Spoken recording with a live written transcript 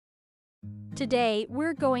Today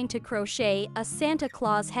we're going to crochet a Santa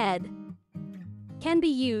Claus head. Can be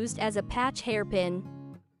used as a patch hairpin.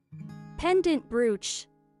 Pendant brooch.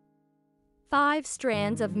 5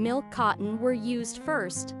 strands of milk cotton were used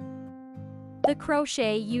first. The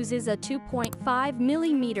crochet uses a 2.5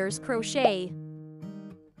 mm crochet.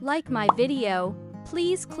 Like my video,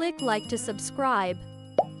 please click like to subscribe.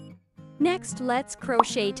 Next, let's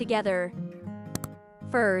crochet together.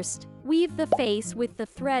 First, weave the face with the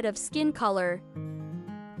thread of skin color.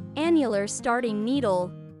 Annular starting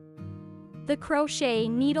needle. The crochet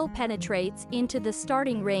needle penetrates into the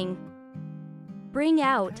starting ring. Bring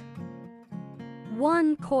out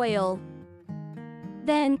 1 coil.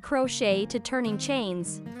 Then crochet to turning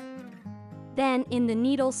chains. Then in the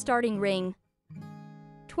needle starting ring,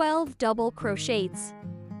 12 double crochets.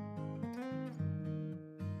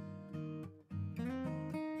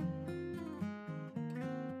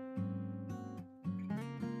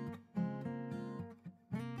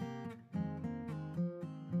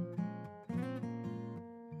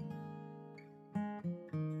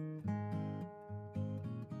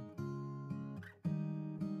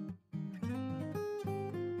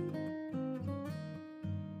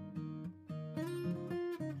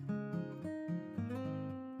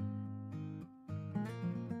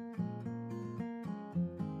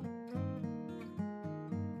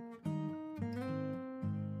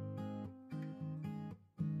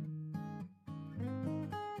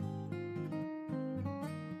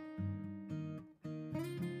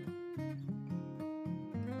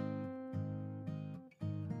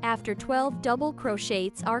 After 12 double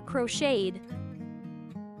crochets are crocheted.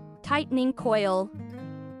 Tightening coil.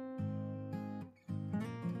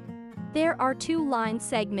 There are 2 line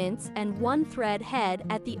segments and 1 thread head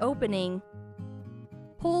at the opening.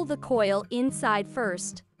 Pull the coil inside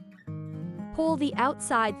first. Pull the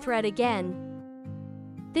outside thread again.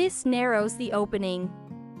 This narrows the opening.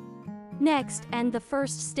 Next, end the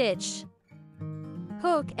first stitch.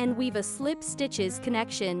 Hook and weave a slip stitches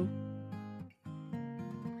connection.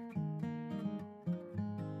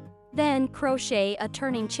 Then crochet a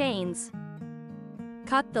turning chains.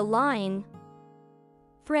 Cut the line.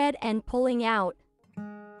 Thread and pulling out.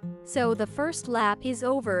 So the first lap is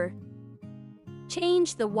over.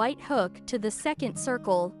 Change the white hook to the second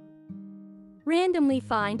circle. Randomly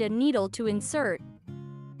find a needle to insert.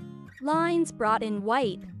 Lines brought in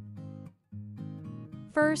white.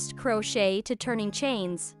 First crochet to turning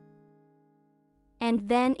chains. And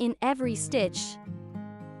then in every stitch,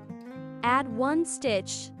 add 1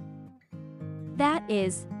 stitch. That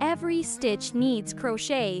is, every stitch needs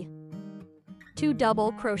crochet. 2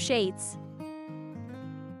 double crochets.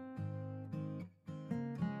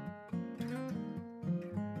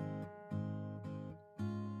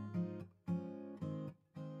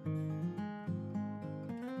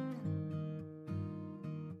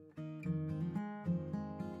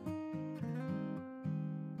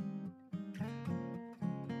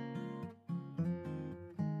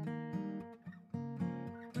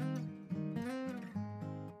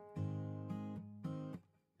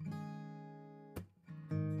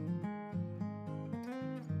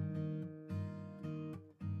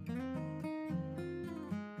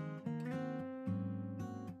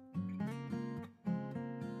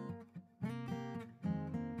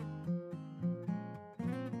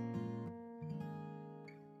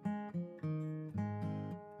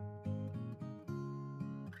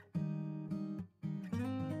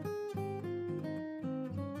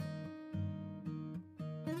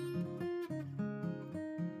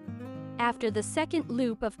 After the second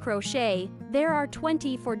loop of crochet, there are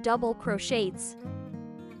 24 double crochets.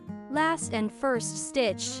 Last and first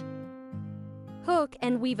stitch. Hook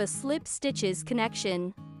and weave a slip stitches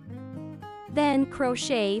connection. Then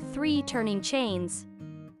crochet 3 turning chains.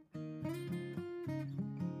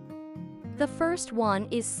 The first one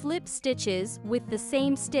is slip stitches with the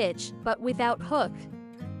same stitch but without hook.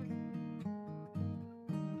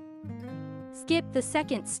 Skip the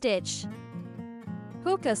second stitch.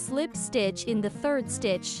 Hook a slip stitch in the third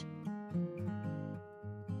stitch.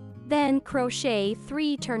 Then crochet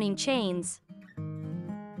 3 turning chains.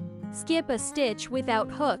 Skip a stitch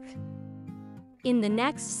without hook. In the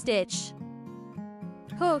next stitch,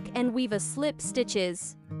 hook and weave a slip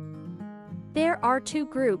stitches. There are 2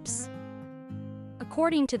 groups.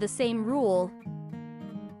 According to the same rule,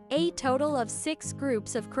 a total of 6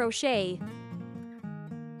 groups of crochet.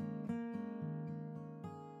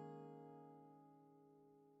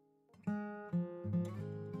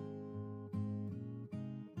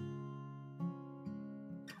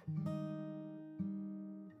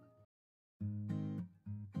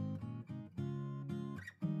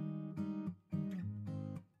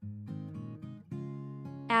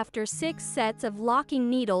 After 6 sets of locking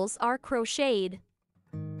needles are crocheted,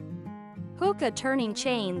 hook a turning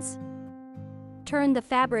chains. Turn the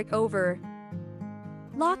fabric over.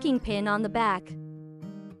 Locking pin on the back.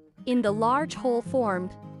 In the large hole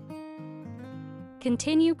formed,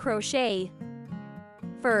 continue crochet.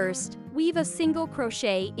 First, weave a single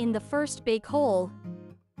crochet in the first big hole.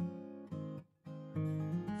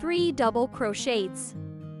 3 double crochets.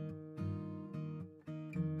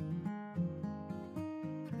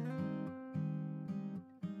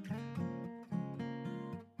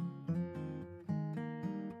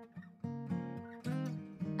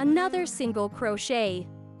 Another single crochet.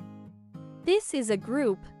 This is a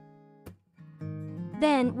group.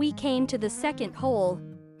 Then we came to the second hole.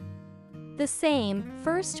 The same,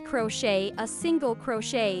 first crochet a single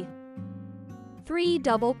crochet. 3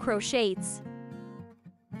 double crochets.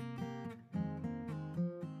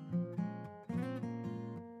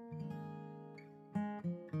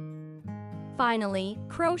 Finally,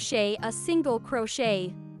 crochet a single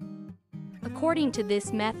crochet. According to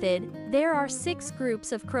this method, there are 6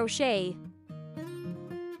 groups of crochet.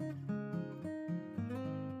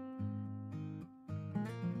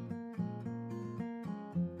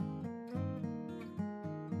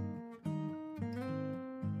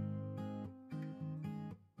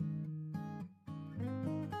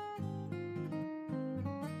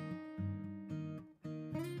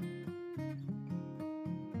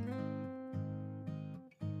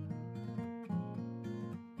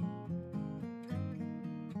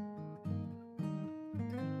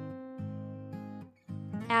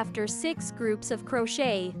 After 6 groups of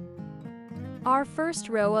crochet, our first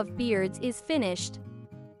row of beads is finished.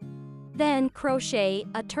 Then crochet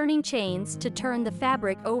a turning chains to turn the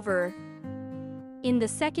fabric over. In the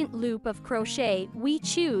second loop of crochet, we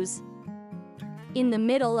choose in the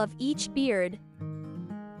middle of each bead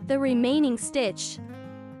the remaining stitch.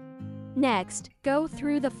 Next, go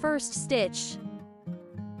through the first stitch.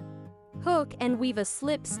 Hook and weave a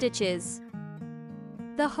slip stitches.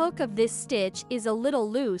 The hook of this stitch is a little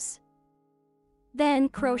loose. Then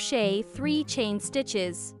crochet 3 chain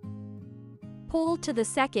stitches. Pull to the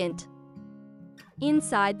second,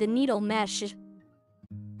 inside the needle mesh.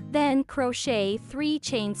 Then crochet 3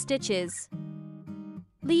 chain stitches.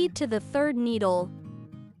 Lead to the third needle.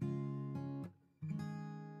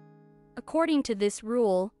 According to this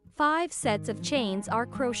rule, 5 sets of chains are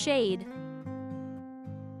crocheted.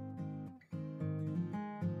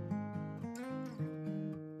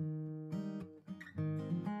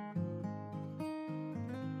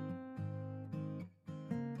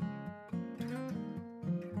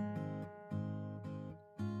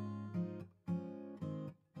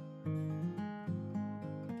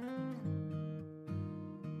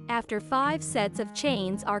 After 5 sets of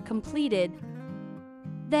chains are completed,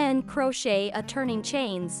 then crochet a turning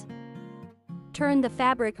chains. Turn the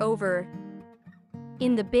fabric over.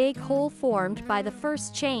 In the big hole formed by the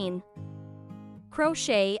first chain,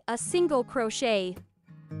 crochet a single crochet.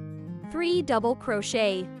 3 double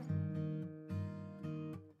crochet.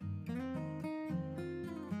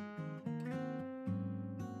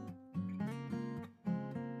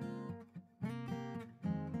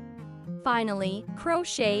 Finally,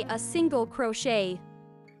 crochet a single crochet.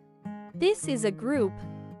 This is a group.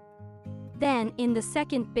 Then, in the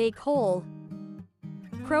second big hole,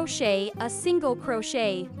 crochet a single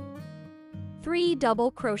crochet. 3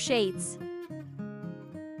 double crochets.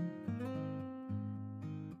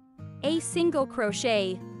 A single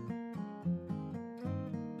crochet.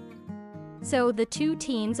 So the 2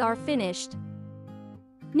 teams are finished.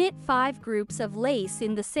 Knit 5 groups of lace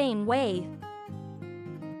in the same way.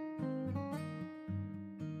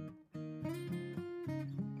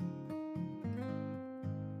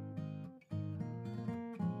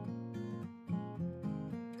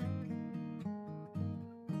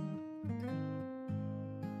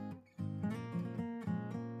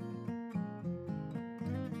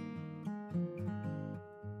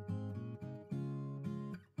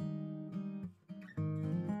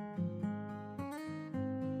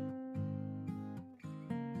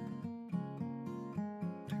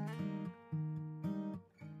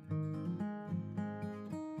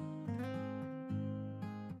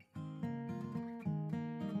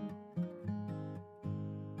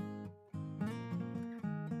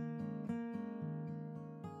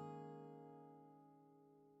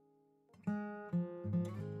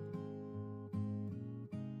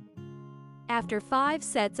 After 5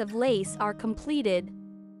 sets of lace are completed,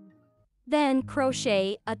 then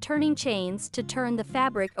crochet a turning chains to turn the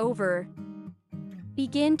fabric over.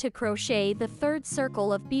 Begin to crochet the third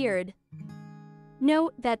circle of bead.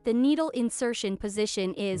 Note that the needle insertion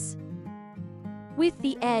position is with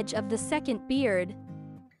the edge of the second beard.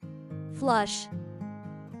 Flush.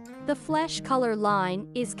 The flesh color line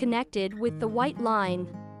is connected with the white line.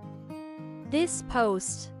 This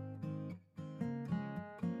post.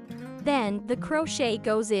 Then the crochet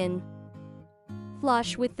goes in.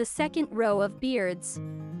 Flush with the second row of beards.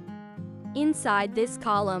 Inside this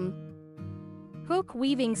column. Hook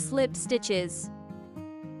weaving slip stitches.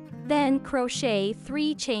 Then crochet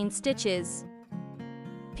 3 chain stitches.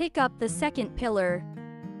 Pick up the second pillar.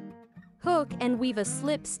 Hook and weave a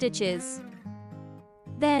slip stitches.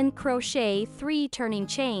 Then crochet 3 turning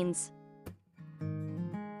chains.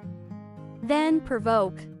 Then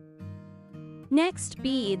provoke. Next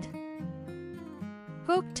bead.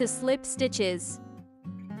 Hook to slip stitches.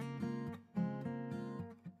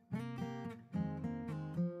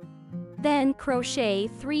 Then crochet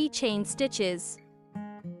 3 chain stitches.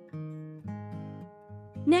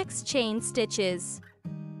 Next chain stitches.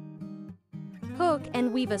 Hook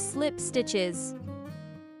and weave a slip stitches.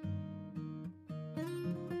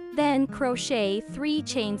 Then crochet 3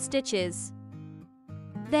 chain stitches.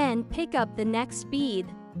 Then pick up the next bead.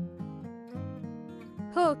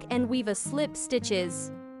 Hook and weave a slip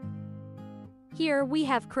stitches. Here we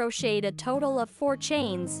have crocheted a total of 4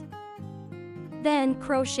 chains. Then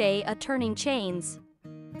crochet a turning chains.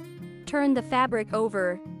 Turn the fabric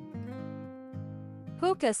over.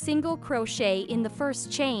 Hook a single crochet in the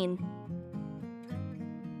first chain.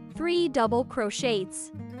 3 double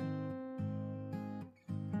crochets.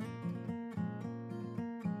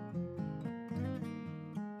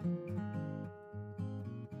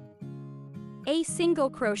 A single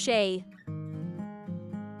crochet.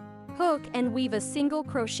 Hook and weave a single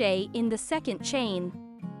crochet in the second chain.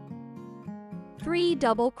 3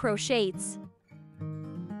 double crochets.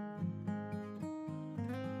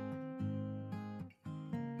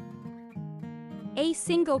 A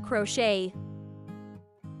single crochet.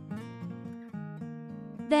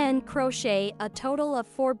 Then crochet a total of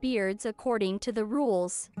 4 beards according to the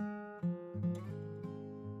rules.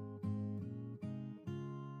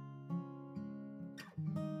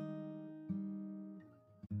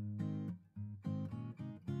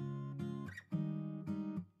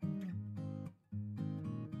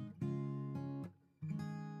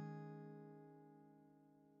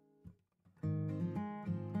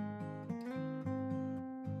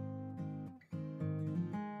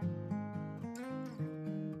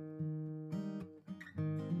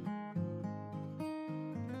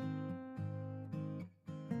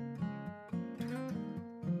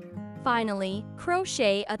 Finally,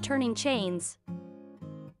 crochet a turning chains.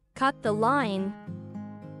 Cut the line.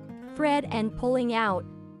 Thread and pulling out.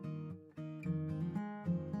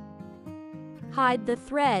 Hide the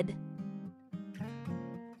thread.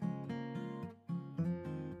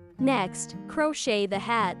 Next, crochet the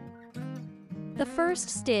hat. The first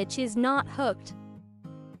stitch is not hooked.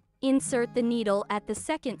 Insert the needle at the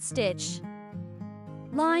second stitch.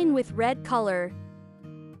 Line with red color.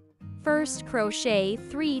 First crochet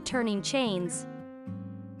 3 turning chains.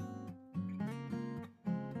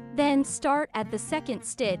 Then start at the second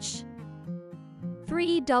stitch.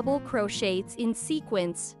 3 double crochets in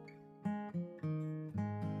sequence.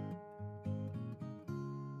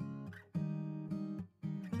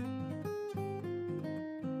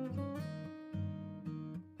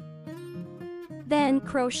 Then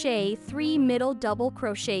crochet 3 middle double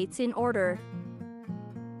crochets in order.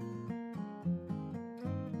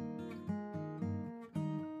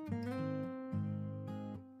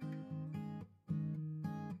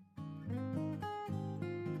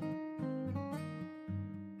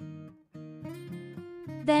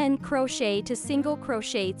 Then crochet to single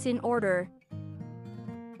crochets in order.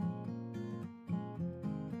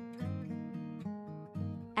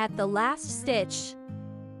 At the last stitch,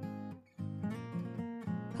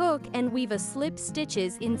 hook and weave a slip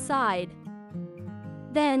stitches inside.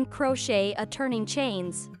 Then crochet a turning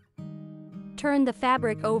chains. Turn the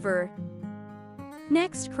fabric over.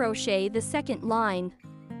 Next crochet the second line.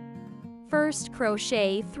 First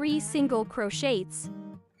crochet 3 single crochets.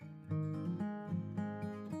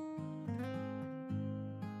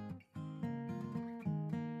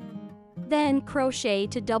 Then crochet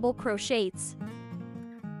to double crochets.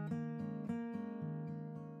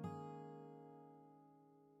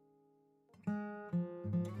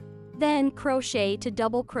 Then crochet to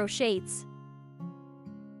double crochets.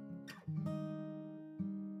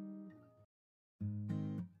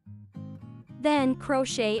 Then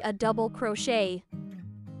crochet a double crochet.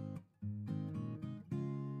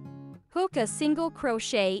 Hook a single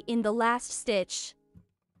crochet in the last stitch.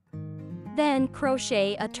 Then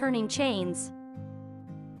crochet a turning chains.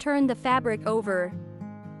 Turn the fabric over.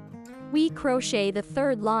 We crochet the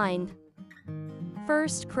third line.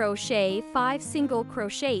 First crochet 5 single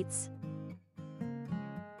crochets.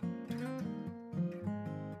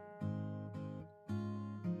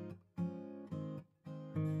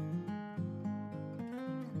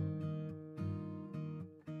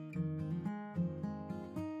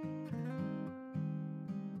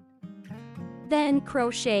 Then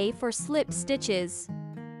crochet for slip stitches.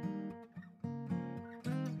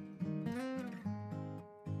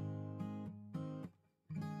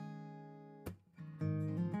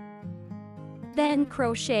 Then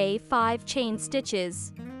crochet 5 chain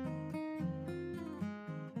stitches.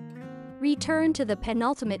 Return to the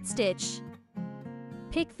penultimate stitch.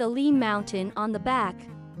 Pick the lean mountain on the back.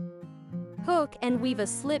 Hook and weave a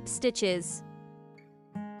slip stitches.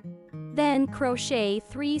 Then crochet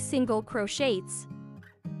 3 single crochets.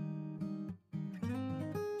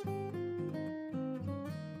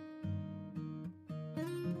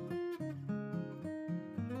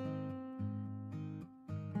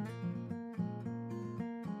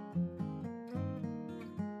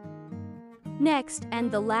 Next,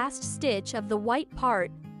 and the last stitch of the white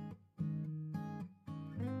part.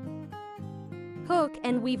 Hook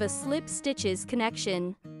and weave a slip stitches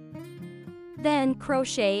connection. Then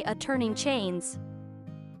crochet a turning chains.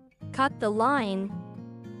 Cut the line.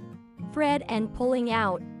 Thread and pulling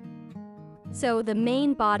out. So the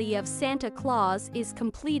main body of Santa Claus is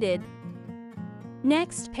completed.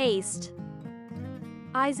 Next, paste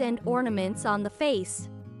eyes and ornaments on the face.